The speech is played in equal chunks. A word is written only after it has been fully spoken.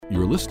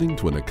You're listening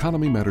to an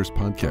Economy Matters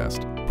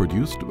podcast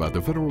produced by the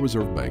Federal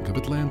Reserve Bank of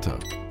Atlanta.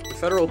 The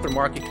Federal Open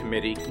Market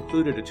Committee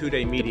concluded a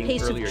two-day meeting earlier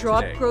today. The pace of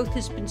job growth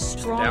has been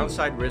strong.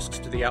 Downside risks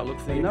to the outlook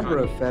for the economy. A number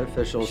of Fed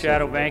officials. The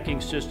shadow banking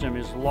system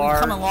is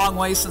large. We've come a long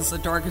way since the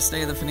darkest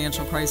day of the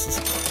financial crisis.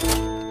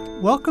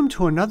 Welcome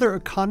to another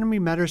Economy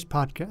Matters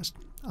podcast.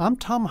 I'm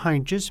Tom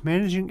Heinges,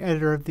 managing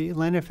editor of the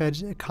Atlanta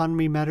Fed's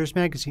Economy Matters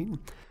magazine.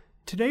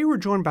 Today we're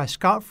joined by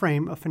Scott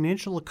Frame, a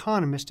financial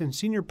economist and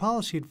senior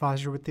policy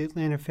advisor with the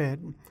Atlanta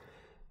Fed.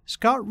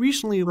 Scott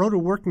recently wrote a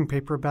working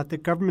paper about the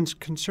government's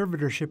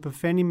conservatorship of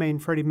Fannie Mae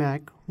and Freddie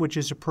Mac, which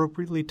is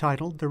appropriately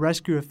titled The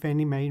Rescue of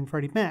Fannie Mae and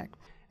Freddie Mac.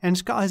 And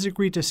Scott has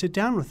agreed to sit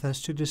down with us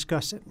to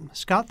discuss it.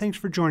 Scott, thanks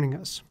for joining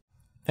us.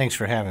 Thanks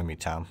for having me,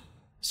 Tom.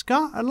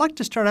 Scott, I'd like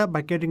to start out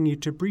by getting you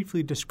to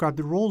briefly describe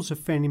the roles of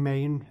Fannie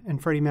Mae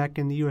and Freddie Mac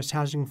in the U.S.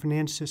 housing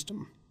finance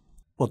system.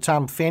 Well,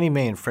 Tom, Fannie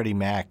Mae and Freddie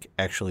Mac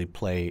actually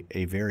play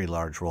a very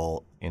large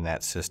role in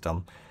that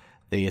system.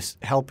 They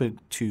help it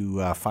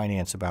to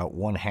finance about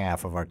one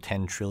half of our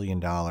 $10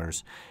 trillion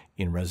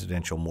in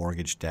residential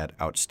mortgage debt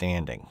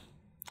outstanding.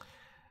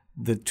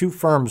 The two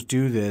firms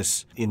do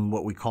this in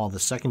what we call the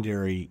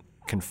secondary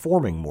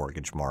conforming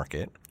mortgage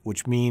market,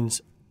 which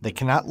means they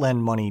cannot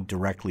lend money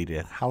directly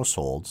to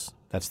households.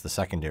 That's the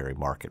secondary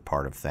market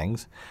part of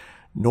things.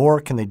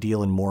 Nor can they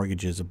deal in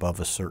mortgages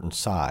above a certain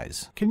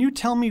size. Can you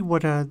tell me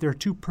what their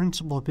two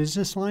principal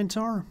business lines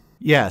are?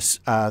 Yes.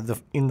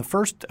 In the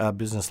first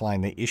business line,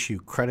 they issue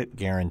credit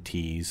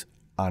guarantees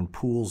on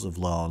pools of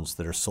loans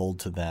that are sold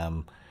to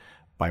them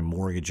by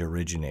mortgage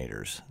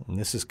originators. And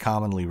this is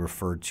commonly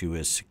referred to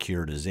as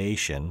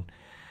securitization,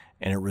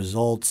 and it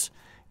results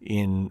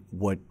in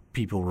what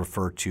people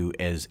refer to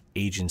as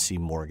agency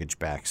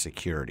mortgage-backed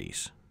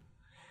securities.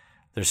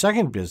 Their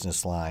second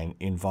business line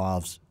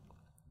involves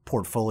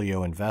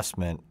portfolio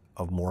investment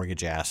of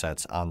mortgage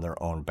assets on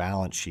their own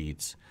balance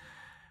sheets,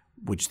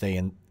 which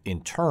they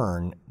in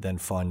turn then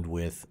fund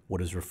with what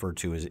is referred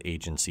to as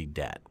agency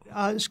debt.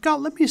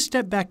 Scott, let me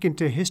step back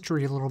into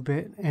history a little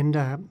bit and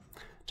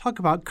talk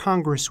about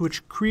Congress,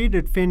 which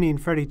created Fannie and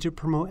Freddie to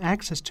promote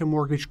access to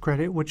mortgage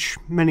credit, which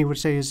many would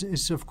say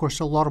is of course,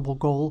 a laudable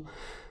goal.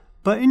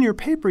 But in your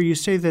paper, you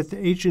say that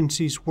the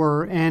agencies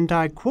were, and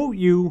I quote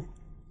you,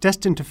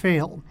 destined to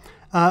fail.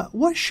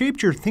 What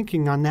shaped your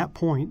thinking on that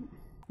point?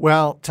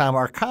 Well, Tom,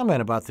 our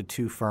comment about the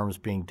two firms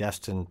being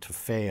destined to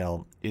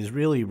fail is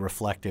really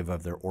reflective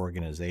of their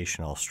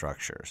organizational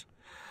structures.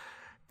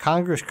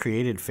 Congress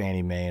created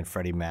Fannie Mae and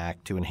Freddie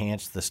Mac to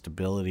enhance the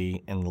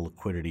stability and the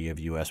liquidity of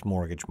U.S.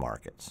 mortgage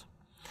markets.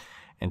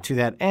 And to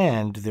that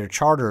end, their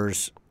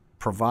charters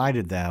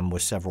provided them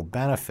with several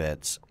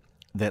benefits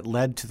that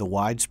led to the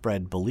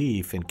widespread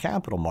belief in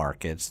capital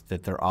markets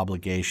that their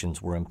obligations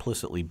were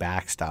implicitly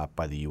backstopped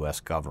by the U.S.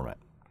 government.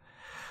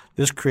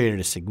 This created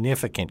a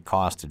significant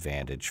cost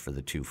advantage for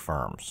the two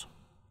firms.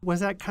 Was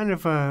that kind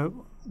of a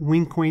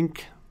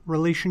wink-wink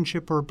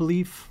relationship or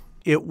belief?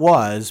 It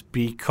was,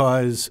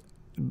 because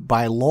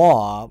by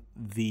law,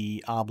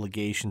 the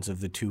obligations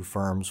of the two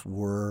firms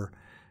were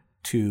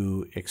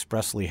to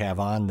expressly have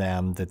on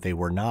them that they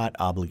were not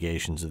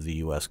obligations of the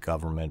U.S.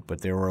 government, but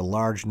there were a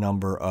large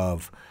number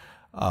of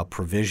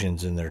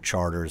provisions in their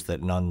charters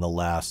that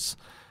nonetheless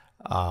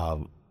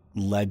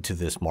led to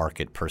this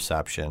market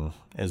perception,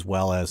 as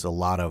well as a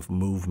lot of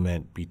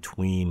movement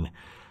between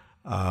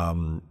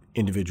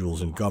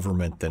individuals in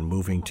government then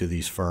moving to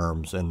these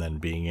firms and then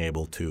being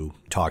able to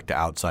talk to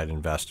outside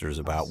investors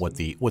about what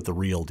the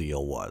real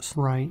deal was.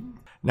 Right.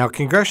 Now,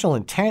 congressional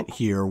intent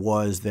here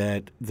was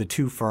that the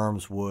two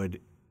firms would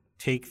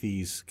take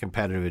these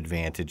competitive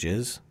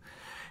advantages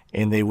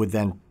and they would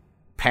then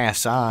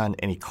pass on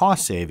any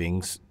cost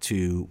savings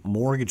to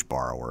mortgage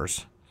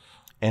borrowers,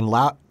 and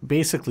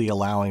basically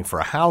allowing for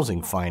a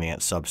housing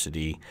finance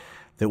subsidy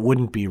that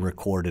wouldn't be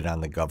recorded on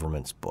the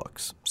government's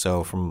books.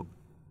 So from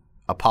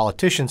a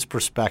politician's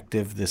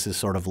perspective, this is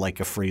sort of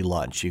like a free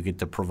lunch. You get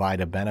to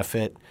provide a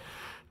benefit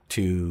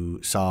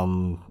to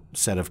some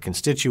set of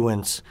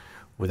constituents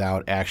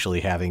without actually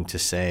having to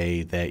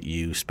say that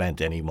you spent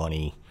any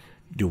money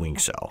doing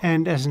so.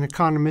 And as an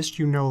economist,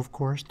 you know, of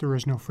course, there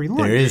is no free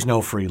lunch. There is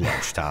no free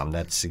lunch, Tom.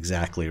 That's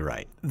exactly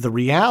right. The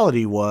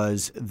reality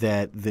was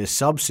that this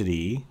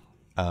subsidy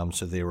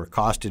so there were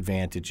cost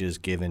advantages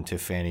given to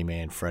Fannie Mae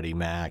and Freddie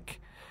Mac.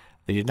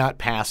 They did not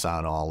pass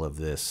on all of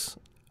this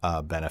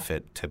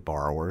benefit to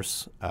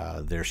borrowers.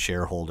 Their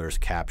shareholders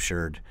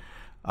captured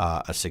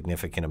a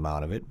significant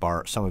amount of it.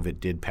 Some of it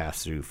did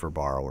pass through for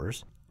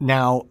borrowers.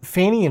 Now,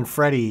 Fannie and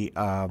Freddie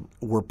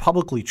were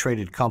publicly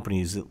traded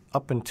companies.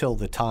 Up until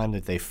the time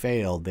that they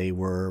failed,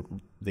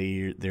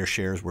 their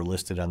shares were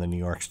listed on the New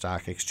York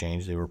Stock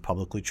Exchange. They were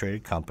publicly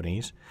traded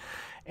companies.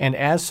 And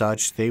as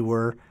such, they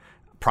were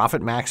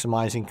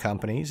profit-maximizing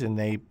companies, and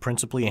they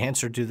principally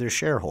answered to their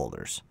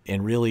shareholders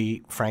and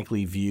really,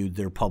 frankly, viewed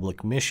their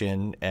public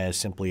mission as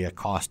simply a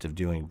cost of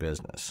doing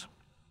business.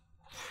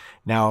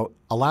 Now,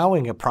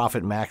 allowing a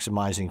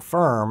profit-maximizing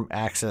firm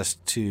access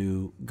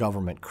to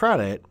government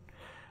credit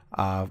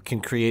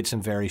can create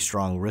some very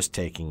strong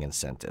risk-taking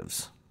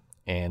incentives.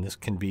 And this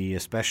can be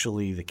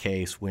especially the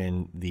case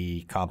when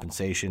the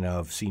compensation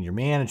of senior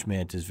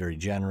management is very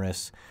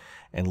generous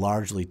and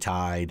largely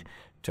tied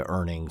to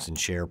earnings and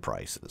share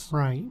prices.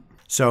 Right.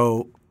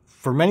 So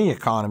for many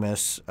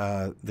economists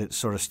that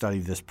sort of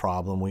studied this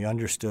problem, we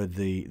understood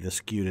the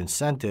skewed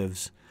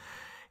incentives.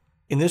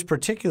 In this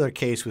particular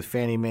case with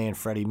Fannie Mae and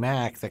Freddie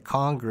Mac, the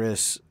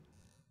Congress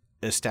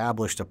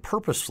established a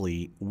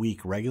purposefully weak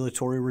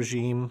regulatory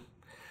regime,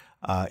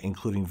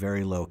 including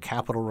very low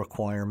capital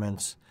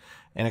requirements.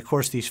 And, of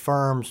course, these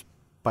firms,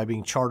 by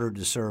being chartered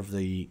to serve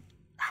the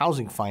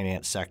housing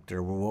finance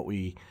sector, were what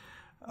we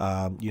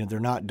they're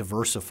not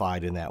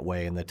diversified in that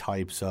way in the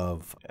types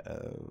of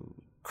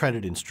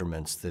credit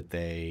instruments that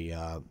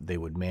they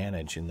would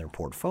manage in their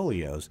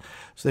portfolios.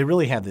 So they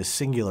really had this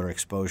singular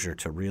exposure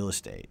to real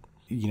estate.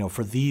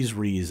 For these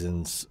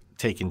reasons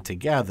taken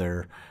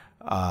together,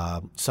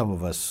 some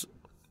of us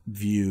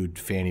viewed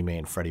Fannie Mae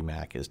and Freddie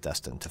Mac as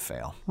destined to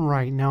fail.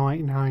 Right. Now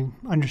I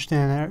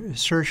understand that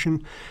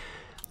assertion.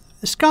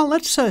 Scott,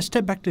 let's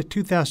step back to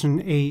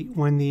 2008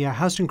 when the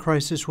housing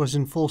crisis was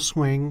in full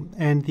swing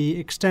and the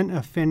extent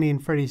of Fannie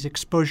and Freddie's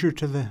exposure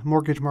to the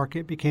mortgage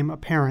market became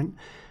apparent.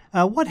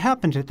 What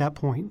happened at that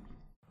point?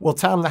 Well,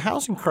 Tom, the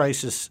housing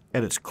crisis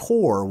at its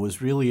core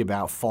was really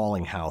about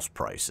falling house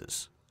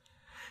prices.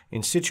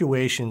 In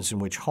situations in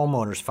which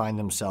homeowners find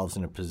themselves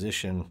in a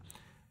position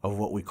of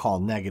what we call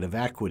negative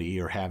equity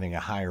or having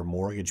a higher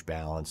mortgage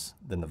balance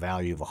than the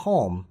value of a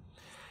home,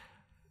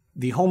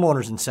 the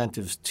homeowner's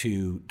incentives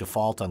to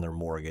default on their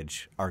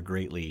mortgage are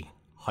greatly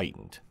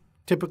heightened.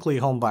 Typically,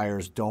 home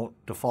buyers don't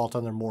default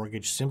on their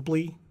mortgage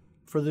simply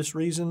for this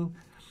reason,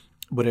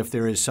 but if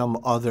there is some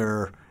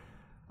other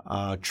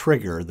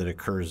trigger that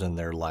occurs in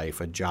their life,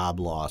 a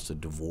job loss, a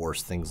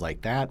divorce, things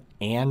like that,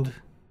 and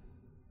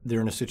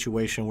they're in a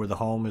situation where the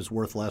home is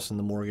worth less than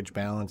the mortgage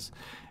balance,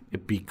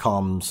 it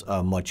becomes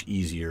much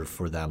easier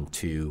for them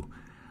to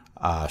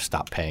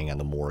stop paying on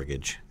the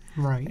mortgage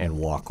and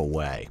walk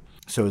away.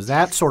 So is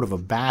that sort of a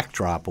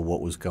backdrop of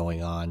what was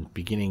going on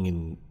beginning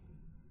in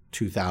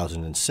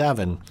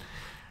 2007?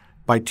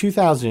 By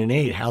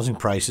 2008, housing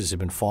prices had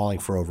been falling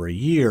for over a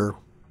year,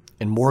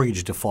 and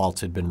mortgage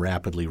defaults had been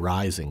rapidly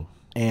rising.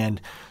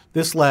 And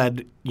this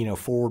led,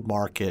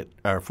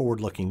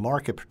 forward-looking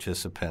market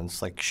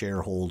participants like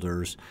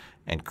shareholders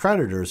and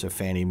creditors of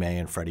Fannie Mae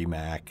and Freddie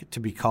Mac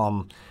to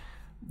become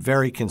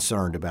very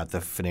concerned about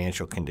the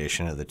financial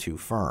condition of the two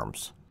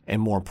firms.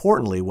 And more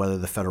importantly, whether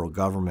the federal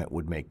government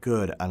would make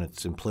good on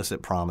its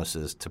implicit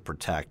promises to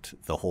protect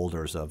the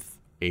holders of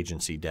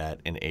agency debt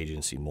and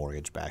agency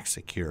mortgage-backed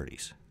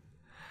securities.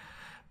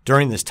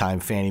 During this time,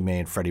 Fannie Mae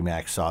and Freddie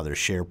Mac saw their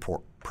share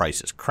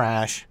prices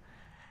crash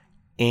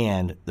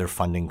and their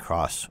funding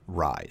costs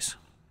rise.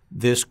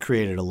 This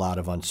created a lot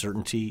of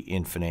uncertainty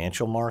in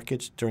financial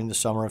markets during the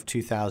summer of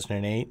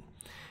 2008.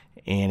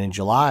 And in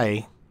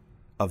July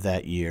of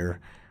that year,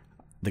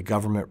 the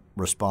government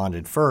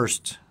responded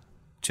first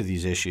to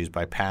these issues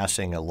by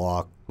passing a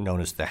law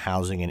known as the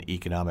Housing and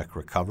Economic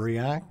Recovery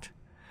Act.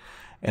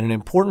 And an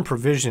important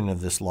provision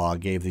of this law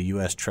gave the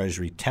U.S.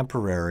 Treasury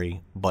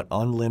temporary but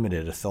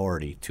unlimited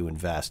authority to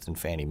invest in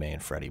Fannie Mae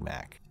and Freddie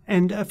Mac.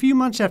 And a few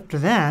months after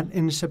that,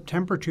 in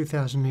September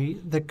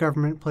 2008, the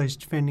government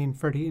placed Fannie and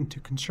Freddie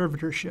into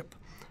conservatorship.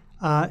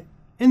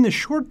 In the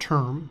short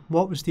term,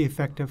 what was the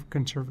effect of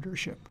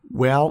conservatorship?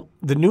 Well,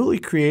 the newly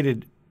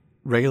created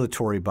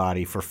regulatory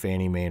body for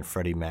Fannie Mae and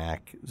Freddie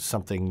Mac,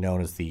 something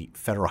known as the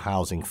Federal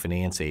Housing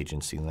Finance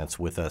Agency, and that's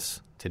with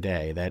us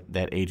today.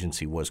 That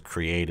agency was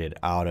created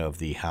out of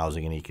the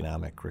Housing and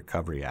Economic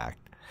Recovery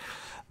Act.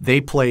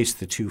 They placed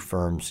the two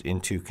firms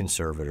into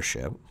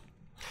conservatorship,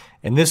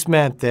 and this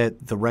meant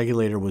that the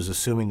regulator was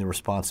assuming the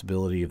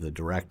responsibility of the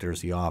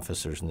directors, the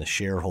officers, and the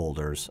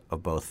shareholders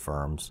of both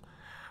firms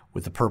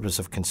with the purpose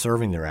of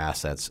conserving their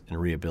assets and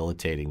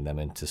rehabilitating them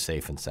into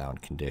safe and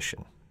sound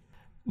condition.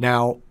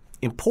 Now,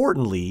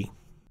 importantly,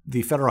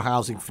 the Federal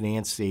Housing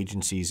Finance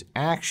Agency's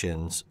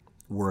actions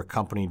were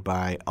accompanied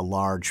by a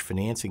large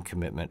financing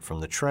commitment from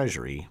the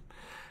Treasury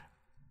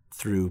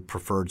through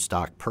preferred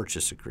stock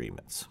purchase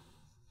agreements.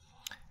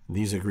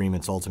 These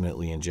agreements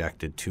ultimately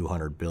injected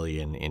 $200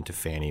 billion into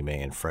Fannie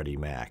Mae and Freddie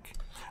Mac.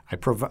 I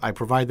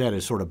provide that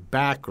as sort of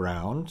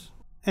background.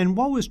 And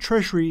what was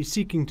Treasury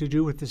seeking to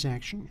do with this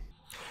action?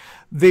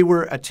 They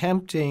were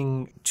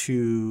attempting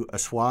to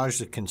assuage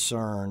the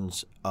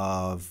concerns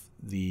of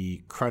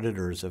the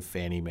creditors of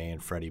Fannie Mae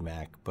and Freddie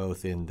Mac,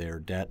 both in their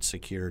debt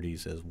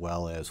securities as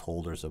well as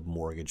holders of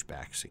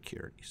mortgage-backed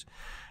securities.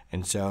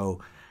 And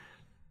so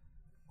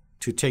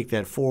to take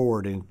that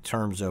forward in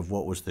terms of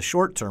what was the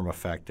short-term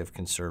effect of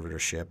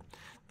conservatorship,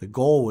 the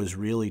goal was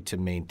really to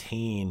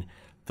maintain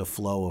the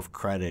flow of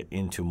credit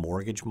into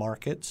mortgage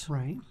markets,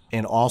 right,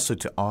 and also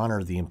to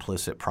honor the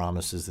implicit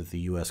promises that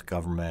the U.S.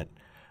 government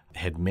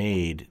had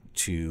made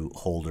to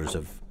holders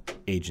of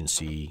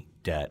agency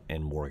debt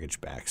and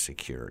mortgage-backed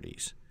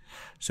securities.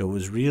 So it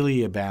was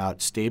really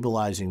about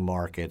stabilizing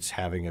markets,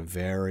 having a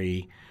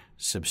very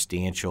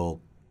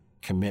substantial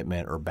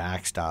commitment or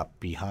backstop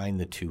behind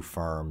the two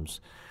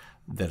firms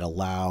that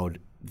allowed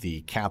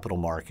the capital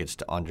markets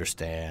to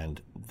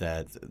understand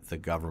that the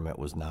government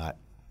was not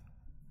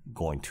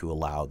going to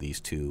allow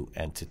these two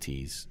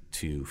entities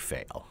to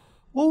fail.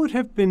 What would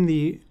have been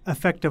the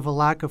effect of a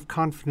lack of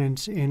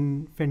confidence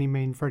in Fannie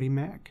Mae and Freddie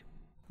Mac?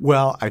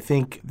 Well, I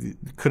think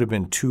it could have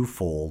been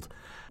twofold.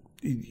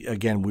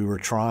 Again, we were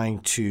trying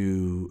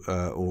to,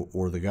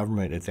 or the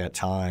government at that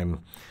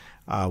time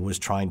was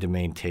trying to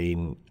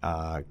maintain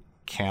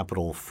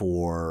capital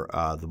for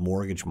the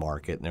mortgage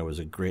market, and there was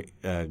a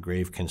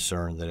grave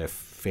concern that if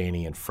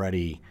Fannie and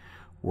Freddie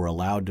were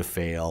allowed to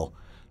fail,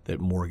 that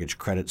mortgage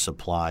credit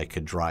supply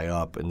could dry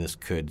up, and this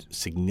could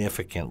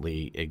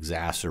significantly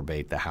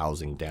exacerbate the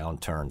housing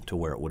downturn to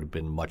where it would have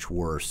been much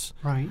worse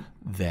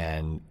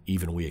than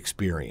even we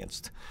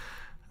experienced,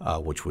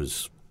 which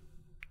was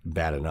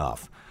bad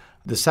enough.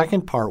 The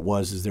second part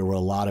was there were a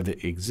lot of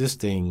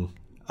existing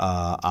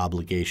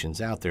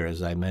obligations out there.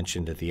 As I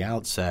mentioned at the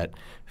outset,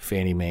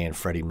 Fannie Mae and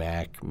Freddie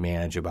Mac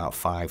manage about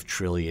 $5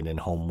 trillion in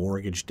home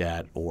mortgage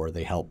debt, or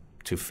they help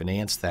to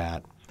finance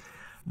that.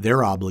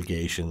 Their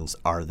obligations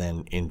are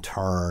then in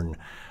turn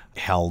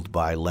held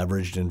by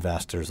leveraged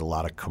investors, a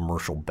lot of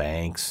commercial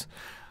banks,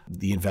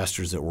 the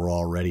investors that were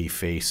already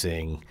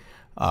facing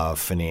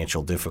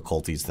financial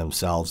difficulties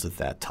themselves at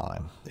that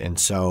time. And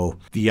so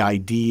the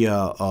idea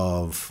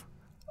of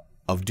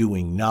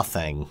doing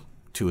nothing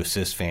to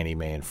assist Fannie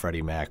Mae and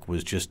Freddie Mac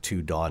was just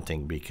too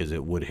daunting, because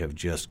it would have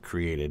just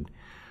created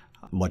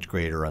much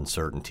greater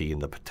uncertainty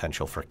and the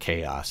potential for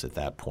chaos at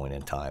that point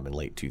in time in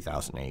late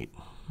 2008.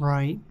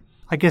 Right.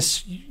 I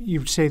guess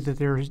you'd say that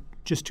they're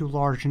just too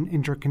large and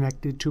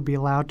interconnected to be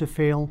allowed to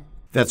fail?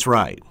 That's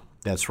right.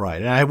 That's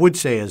right. And I would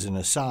say, as an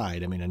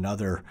aside, I mean,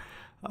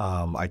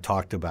 I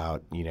talked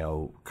about,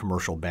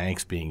 commercial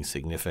banks being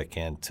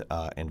significant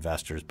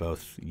investors,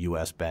 both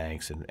U.S.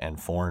 banks and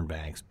foreign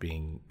banks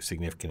being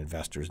significant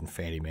investors in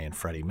Fannie Mae and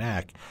Freddie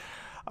Mac.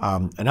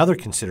 Another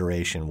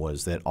consideration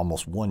was that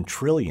almost $1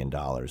 trillion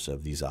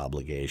of these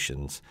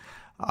obligations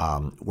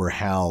were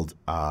held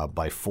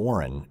by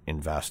foreign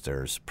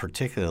investors,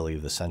 particularly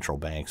the central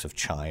banks of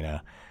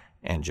China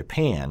and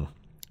Japan.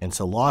 And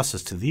so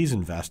losses to these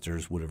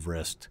investors would have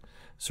risked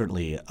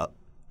certainly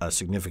a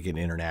significant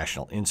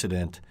international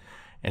incident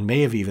and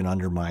may have even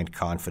undermined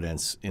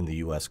confidence in the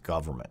U.S.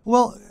 government.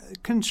 Well,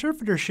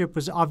 conservatorship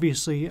was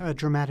obviously a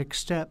dramatic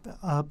step,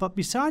 but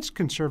besides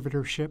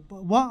conservatorship,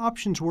 what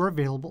options were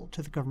available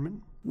to the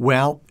government?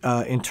 Well,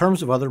 in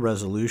terms of other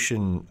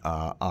resolution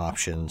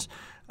options,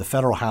 the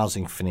Federal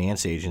Housing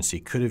Finance Agency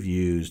could have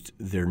used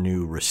their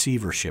new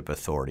receivership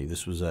authority.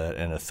 This was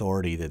an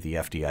authority that the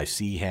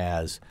FDIC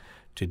has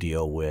to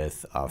deal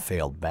with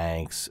failed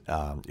banks.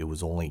 It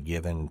was only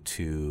given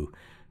to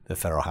the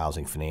Federal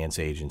Housing Finance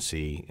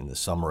Agency in the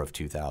summer of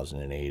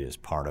 2008 as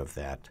part of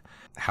that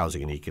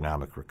Housing and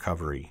Economic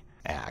Recovery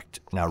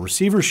Act. Now,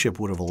 receivership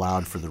would have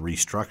allowed for the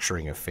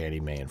restructuring of Fannie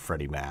Mae and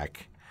Freddie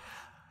Mac,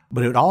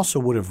 but it also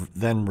would have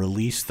then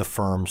released the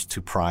firms to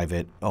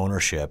private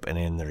ownership and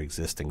in their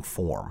existing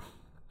form.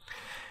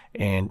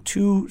 And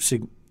two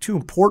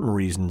important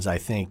reasons, I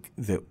think,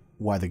 that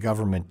why the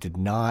government did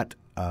not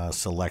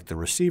select the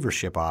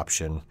receivership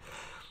option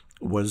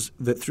was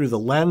that through the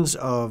lens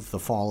of the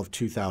fall of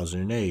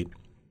 2008,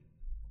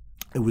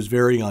 it was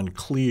very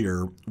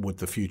unclear what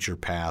the future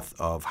path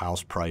of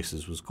house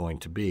prices was going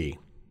to be.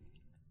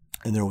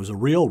 And there was a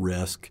real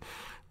risk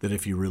that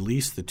if you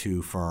release the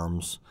two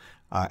firms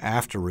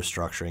after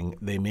restructuring,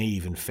 they may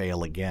even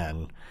fail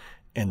again,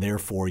 and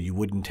therefore you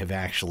wouldn't have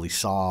actually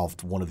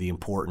solved one of the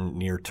important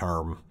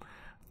near-term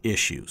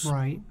issues.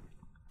 Right.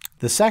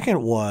 The second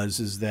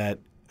is that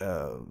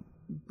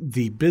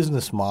the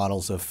business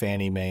models of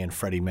Fannie Mae and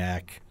Freddie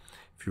Mac,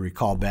 if you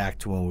recall back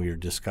to when we were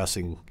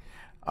discussing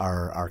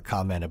our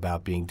comment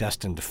about being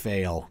destined to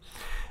fail,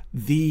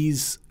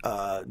 these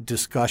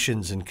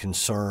discussions and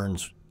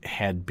concerns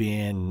had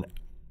been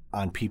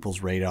on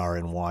people's radar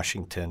in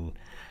Washington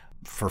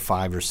for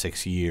 5 or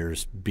 6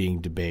 years, being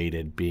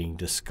debated, being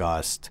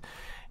discussed.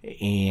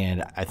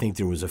 And I think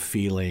there was a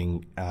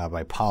feeling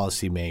by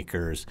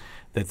policymakers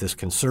that this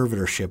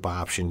conservatorship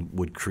option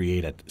would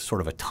create a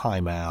sort of a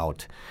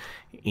timeout,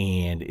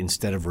 and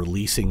instead of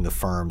releasing the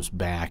firms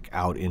back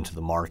out into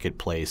the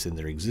marketplace in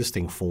their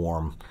existing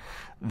form,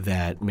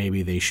 that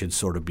maybe they should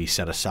sort of be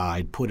set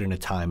aside, put in a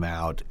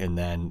timeout, and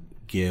then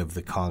give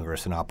the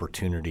Congress an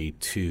opportunity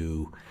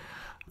to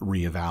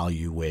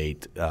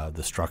reevaluate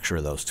the structure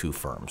of those two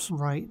firms.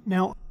 Right.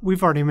 Now,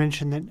 we've already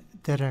mentioned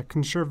that a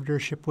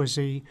conservatorship was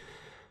a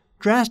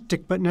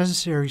drastic but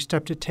necessary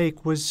step to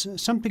take. Was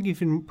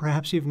something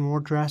perhaps even more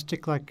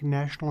drastic, like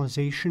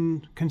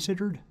nationalization,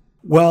 considered?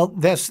 Well,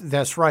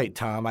 that's right,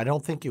 Tom. I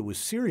don't think it was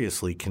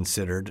seriously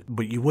considered,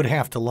 but you would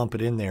have to lump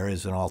it in there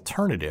as an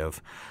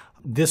alternative.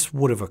 This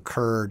would have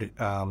occurred,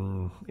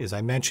 as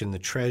I mentioned, the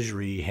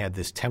Treasury had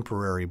this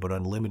temporary but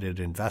unlimited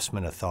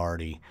investment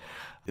authority.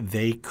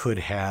 They could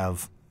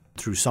have,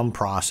 through some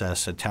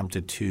process,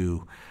 attempted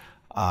to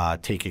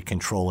take a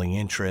controlling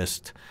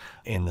interest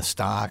in the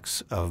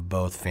stocks of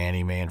both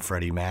Fannie Mae and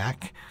Freddie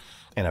Mac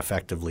and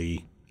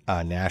effectively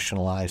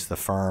nationalize the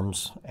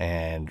firms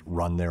and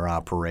run their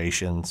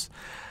operations.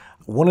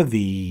 One of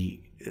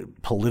the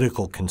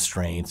political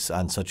constraints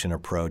on such an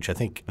approach, I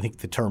think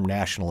the term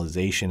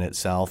nationalization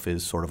itself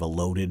is sort of a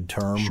loaded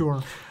term.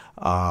 Sure.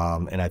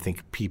 And I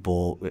think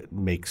it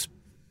makes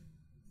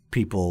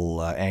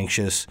people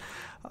anxious.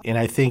 And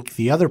I think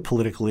the other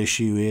political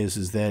issue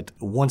is that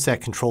once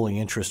that controlling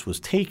interest was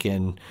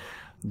taken,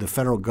 the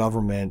federal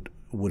government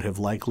would have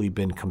likely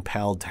been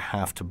compelled to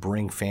have to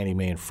bring Fannie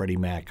Mae and Freddie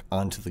Mac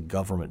onto the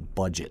government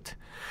budget.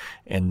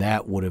 And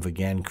that would have,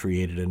 again,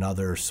 created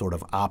another sort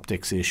of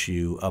optics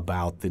issue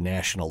about the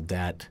national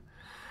debt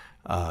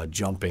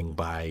jumping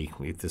by,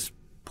 at this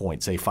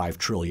point, say $5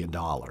 trillion.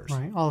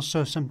 Right.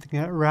 Also something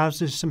that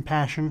arouses some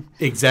passion.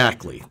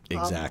 Exactly.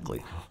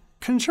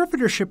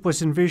 Conservatorship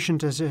was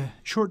envisioned as a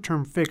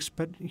short-term fix,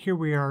 but here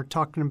we are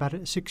talking about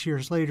it 6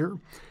 years later.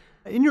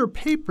 In your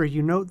paper,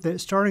 you note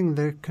that starting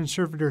the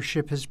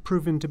conservatorship has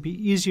proven to be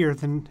easier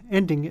than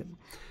ending it.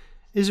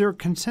 Is there a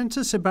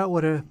consensus about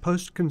what a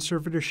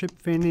post-conservatorship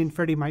Fannie and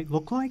Freddie might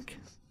look like?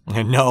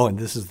 No, and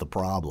this is the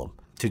problem.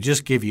 To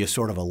just give you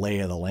sort of a lay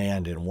of the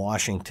land in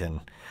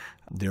Washington,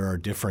 there are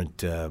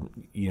different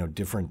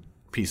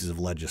pieces of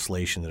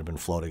legislation that have been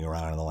floating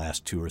around in the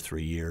last 2 or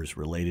 3 years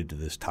related to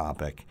this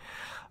topic.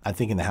 I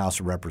think in the House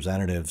of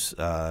Representatives,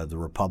 the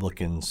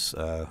Republicans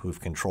who've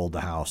controlled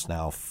the House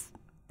now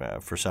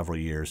for several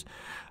years,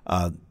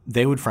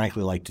 they would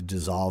frankly like to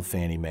dissolve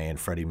Fannie Mae and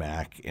Freddie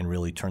Mac and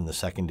really turn the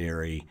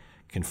secondary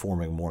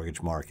conforming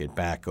mortgage market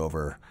back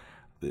over,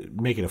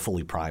 make it a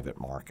fully private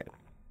market.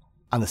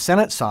 On the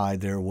Senate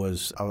side, there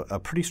was a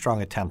pretty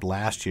strong attempt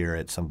last year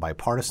at some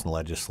bipartisan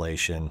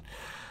legislation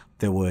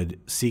that would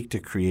seek to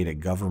create a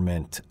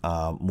government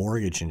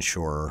mortgage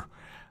insurer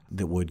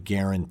that would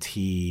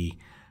guarantee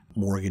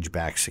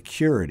mortgage-backed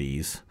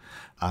securities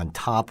on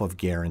top of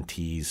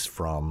guarantees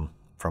from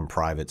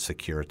private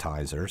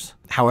securitizers.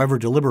 However,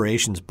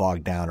 deliberations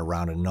bogged down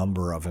around a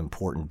number of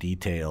important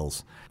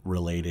details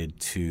related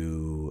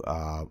to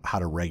how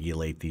to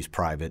regulate these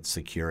private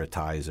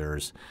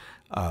securitizers,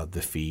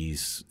 the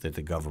fees that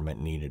the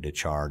government needed to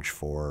charge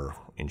for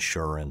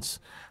insurance,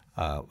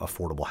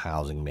 affordable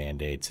housing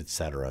mandates, et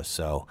cetera.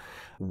 So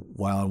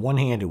while on one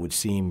hand it would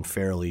seem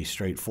fairly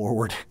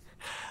straightforward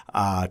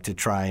to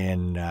try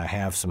and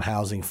have some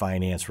housing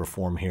finance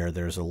reform here,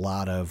 there's a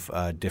lot of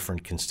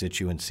different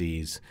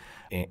constituencies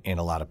and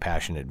a lot of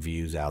passionate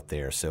views out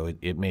there. So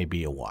it may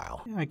be a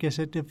while. I guess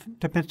it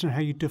depends on how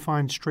you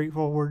define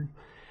straightforward.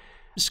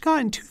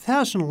 Scott, in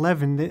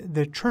 2011,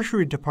 the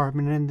Treasury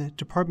Department and the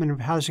Department of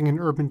Housing and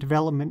Urban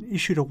Development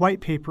issued a white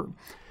paper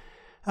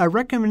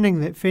recommending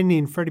that Fannie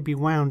and Freddie be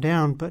wound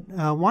down, but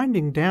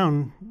winding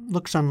down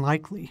looks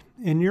unlikely.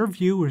 In your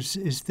view,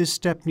 is this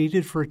step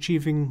needed for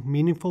achieving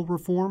meaningful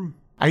reform?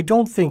 I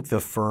don't think the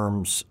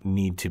firms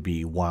need to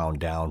be wound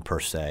down per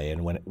se.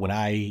 And when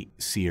I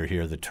see or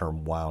hear the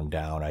term wound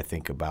down, I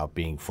think about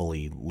being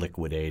fully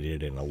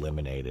liquidated and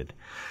eliminated.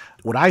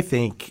 What I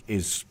think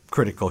is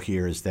critical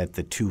here is that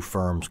the two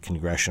firms'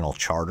 congressional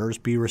charters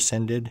be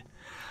rescinded.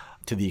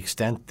 To the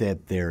extent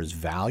that there's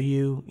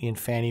value in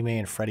Fannie Mae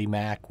and Freddie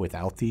Mac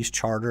without these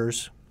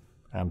charters,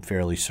 I'm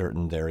fairly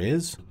certain there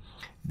is.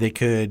 They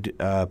could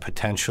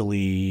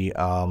potentially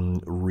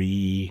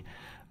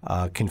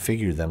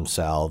configure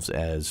themselves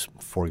as,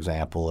 for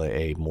example,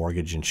 a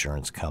mortgage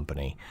insurance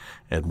company,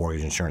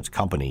 mortgage insurance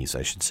companies,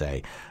 I should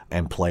say,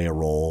 and play a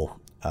role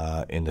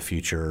in the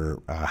future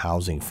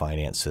housing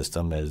finance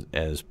system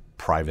as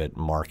private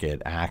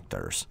market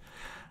actors.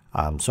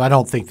 So I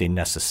don't think they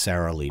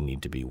necessarily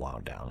need to be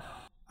wound down.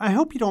 I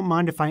hope you don't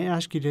mind if I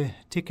ask you to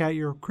take out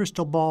your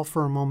crystal ball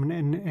for a moment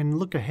and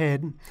look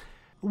ahead.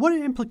 What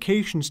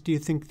implications do you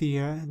think the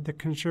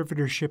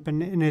conservatorship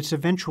and its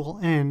eventual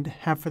end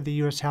have for the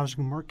U.S.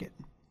 housing market?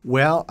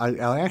 Well,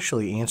 I'll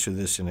actually answer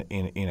this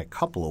in a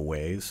couple of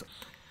ways.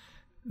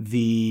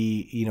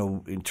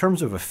 In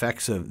terms of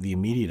the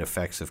immediate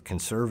effects of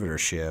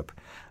conservatorship,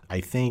 I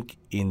think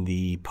in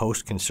the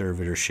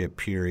post-conservatorship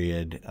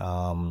period,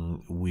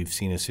 we've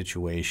seen a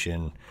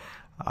situation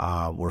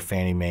where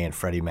Fannie Mae and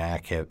Freddie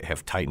Mac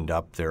have tightened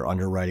up their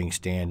underwriting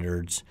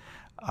standards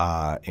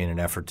in an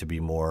effort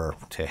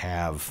to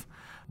have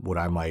what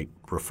I might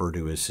refer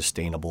to as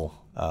sustainable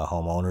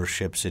home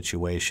ownership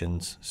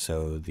situations.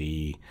 So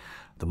the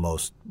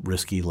most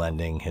risky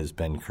lending has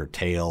been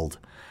curtailed.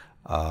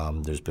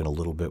 There's been a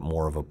little bit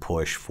more of a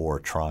push for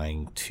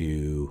trying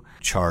to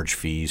charge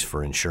fees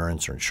for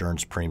insurance or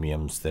insurance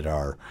premiums that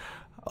are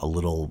a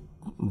little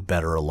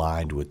better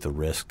aligned with the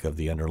risk of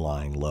the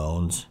underlying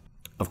loans.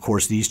 Of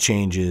course, these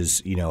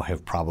changes,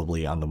 have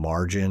probably on the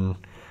margin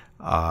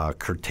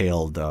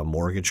curtailed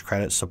mortgage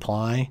credit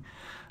supply.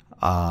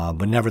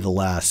 But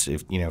nevertheless,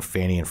 if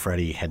Fannie and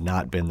Freddie had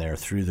not been there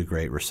through the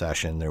Great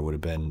Recession, there would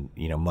have been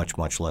much,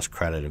 much less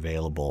credit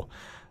available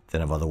than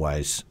have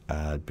otherwise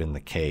been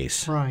the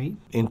case. Right.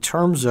 In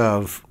terms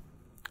of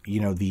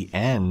the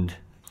end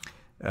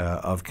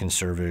of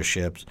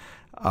conservatorships,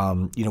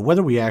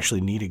 whether we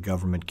actually need a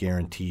government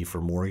guarantee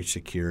for mortgage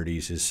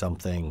securities is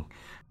something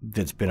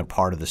that's been a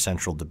part of the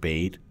central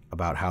debate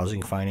about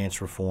housing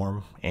finance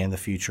reform and the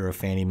future of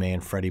Fannie Mae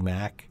and Freddie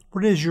Mac.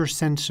 What is your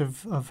sense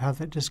of how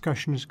that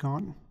discussion has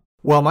gone?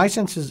 Well, my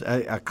sense is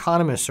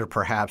economists are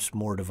perhaps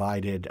more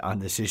divided on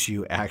this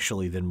issue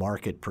actually than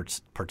market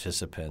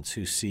participants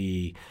who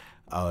see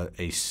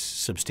a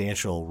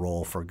substantial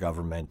role for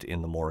government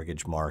in the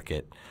mortgage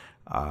market.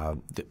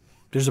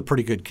 There's a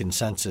pretty good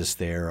consensus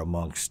there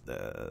amongst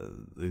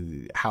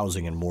the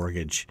housing and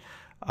mortgage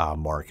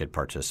market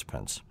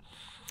participants.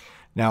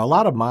 Now, a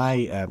lot of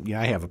my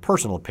I have a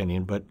personal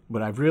opinion, but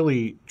I've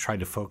really tried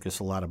to focus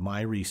a lot of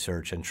my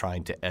research in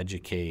trying to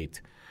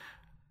educate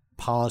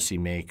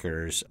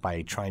policymakers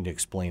by trying to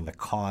explain the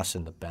costs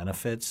and the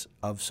benefits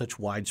of such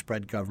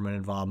widespread government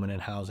involvement in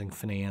housing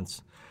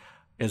finance,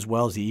 as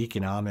well as the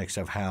economics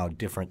of how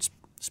different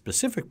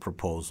specific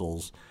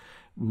proposals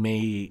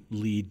may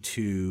lead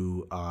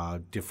to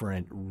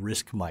different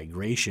risk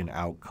migration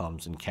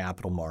outcomes in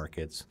capital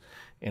markets,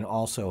 and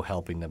also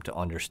helping them to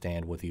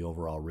understand what the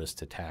overall risk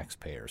to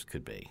taxpayers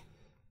could be.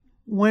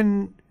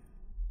 When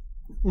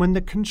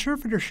the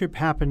conservatorship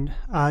happened,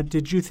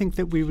 did you think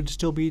that we would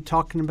still be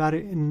talking about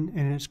it in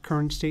its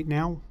current state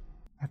now,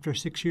 after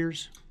 6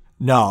 years?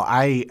 No,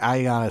 I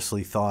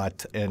honestly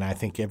thought, and I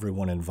think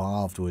everyone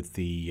involved with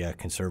the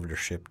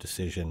conservatorship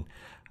decision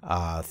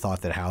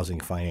thought that housing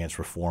finance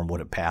reform would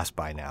have passed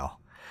by now.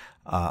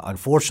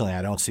 Unfortunately,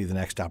 I don't see the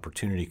next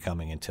opportunity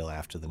coming until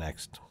after the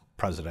next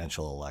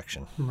presidential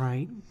election.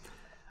 Right.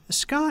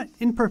 Scott,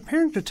 in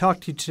preparing to talk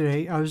to you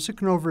today, I was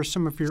looking over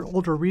some of your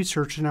older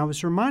research, and I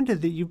was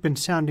reminded that you've been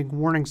sounding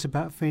warnings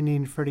about Fannie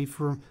and Freddie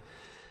for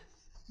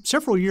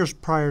several years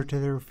prior to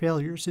their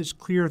failures. It's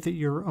clear that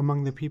you're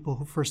among the people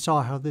who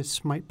foresaw how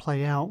this might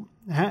play out,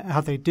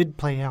 how they did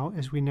play out,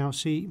 as we now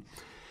see.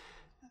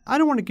 I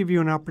don't want to give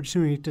you an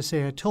opportunity to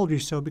say I told you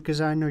so,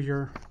 because I know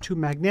you're too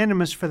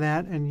magnanimous for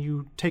that and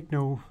you take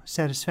no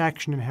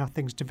satisfaction in how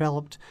things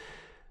developed.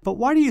 But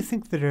why do you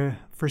think that a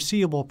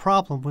foreseeable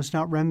problem was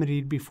not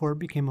remedied before it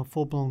became a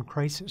full-blown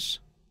crisis?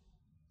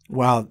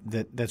 Well,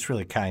 that's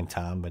really kind,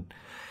 Tom. But,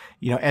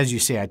 as you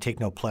say, I take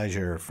no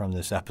pleasure from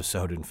this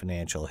episode in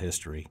financial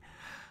history.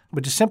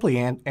 But to simply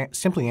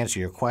answer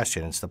your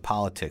question, it's the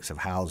politics of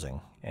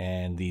housing.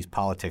 And these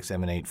politics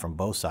emanate from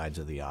both sides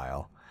of the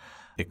aisle.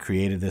 It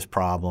created this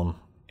problem,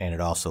 and it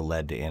also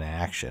led to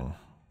inaction.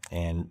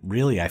 And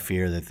really, I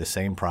fear that the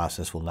same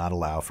process will not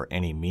allow for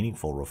any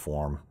meaningful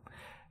reform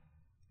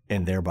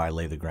and thereby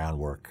lay the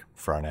groundwork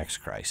for our next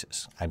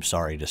crisis, I'm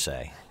sorry to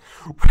say.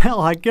 Well,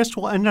 I guess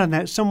we'll end on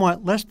that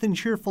somewhat less than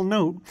cheerful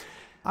note.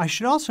 I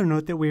should also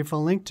note that we have a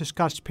link to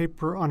Scott's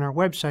paper on our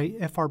website,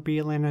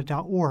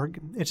 frbatlanta.org.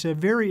 It's a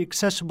very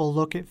accessible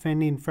look at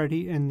Fannie and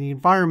Freddie and the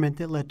environment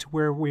that led to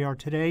where we are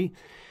today,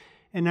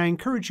 and I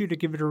encourage you to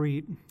give it a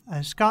read.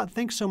 Scott,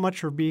 thanks so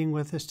much for being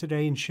with us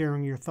today and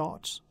sharing your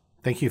thoughts.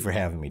 Thank you for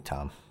having me,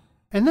 Tom.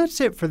 And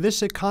that's it for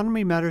this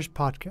Economy Matters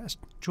podcast.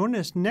 Join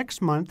us next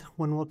month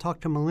when we'll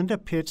talk to Melinda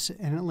Pitts,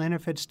 an Atlanta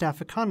Fed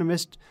staff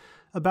economist,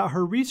 about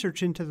her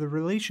research into the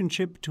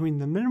relationship between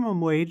the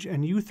minimum wage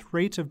and youth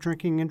rates of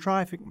drinking and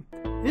driving.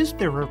 Is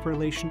there a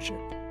relationship?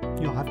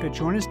 You'll have to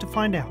join us to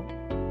find out.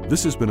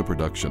 This has been a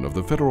production of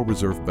the Federal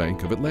Reserve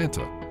Bank of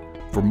Atlanta.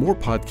 For more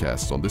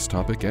podcasts on this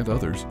topic and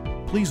others,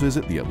 please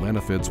visit the Atlanta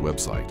Fed's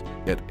website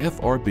at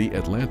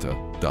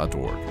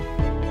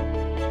frbatlanta.org.